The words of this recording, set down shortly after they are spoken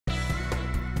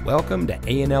Welcome to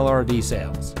A&L RV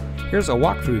Sales. Here's a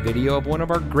walkthrough video of one of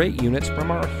our great units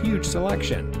from our huge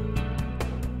selection.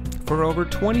 For over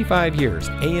 25 years,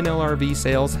 A&L RV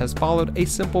Sales has followed a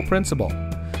simple principle: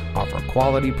 offer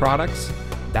quality products,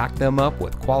 back them up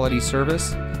with quality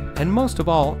service, and most of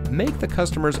all, make the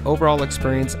customer's overall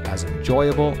experience as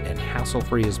enjoyable and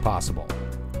hassle-free as possible.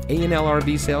 A&L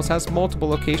RV Sales has multiple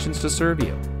locations to serve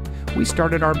you. We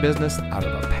started our business out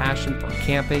of a passion for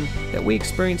camping that we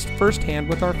experienced firsthand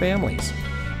with our families.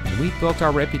 And we built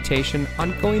our reputation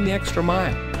on going the extra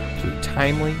mile through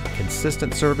timely,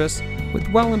 consistent service with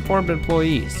well-informed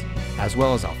employees, as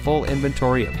well as a full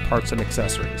inventory of parts and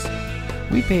accessories.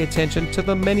 We pay attention to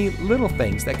the many little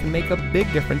things that can make a big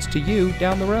difference to you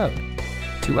down the road.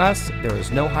 To us, there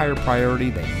is no higher priority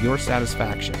than your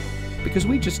satisfaction, because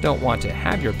we just don't want to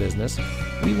have your business,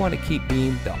 we want to keep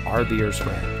being the RVer's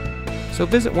friend. So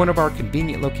visit one of our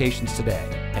convenient locations today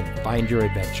and find your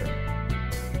adventure.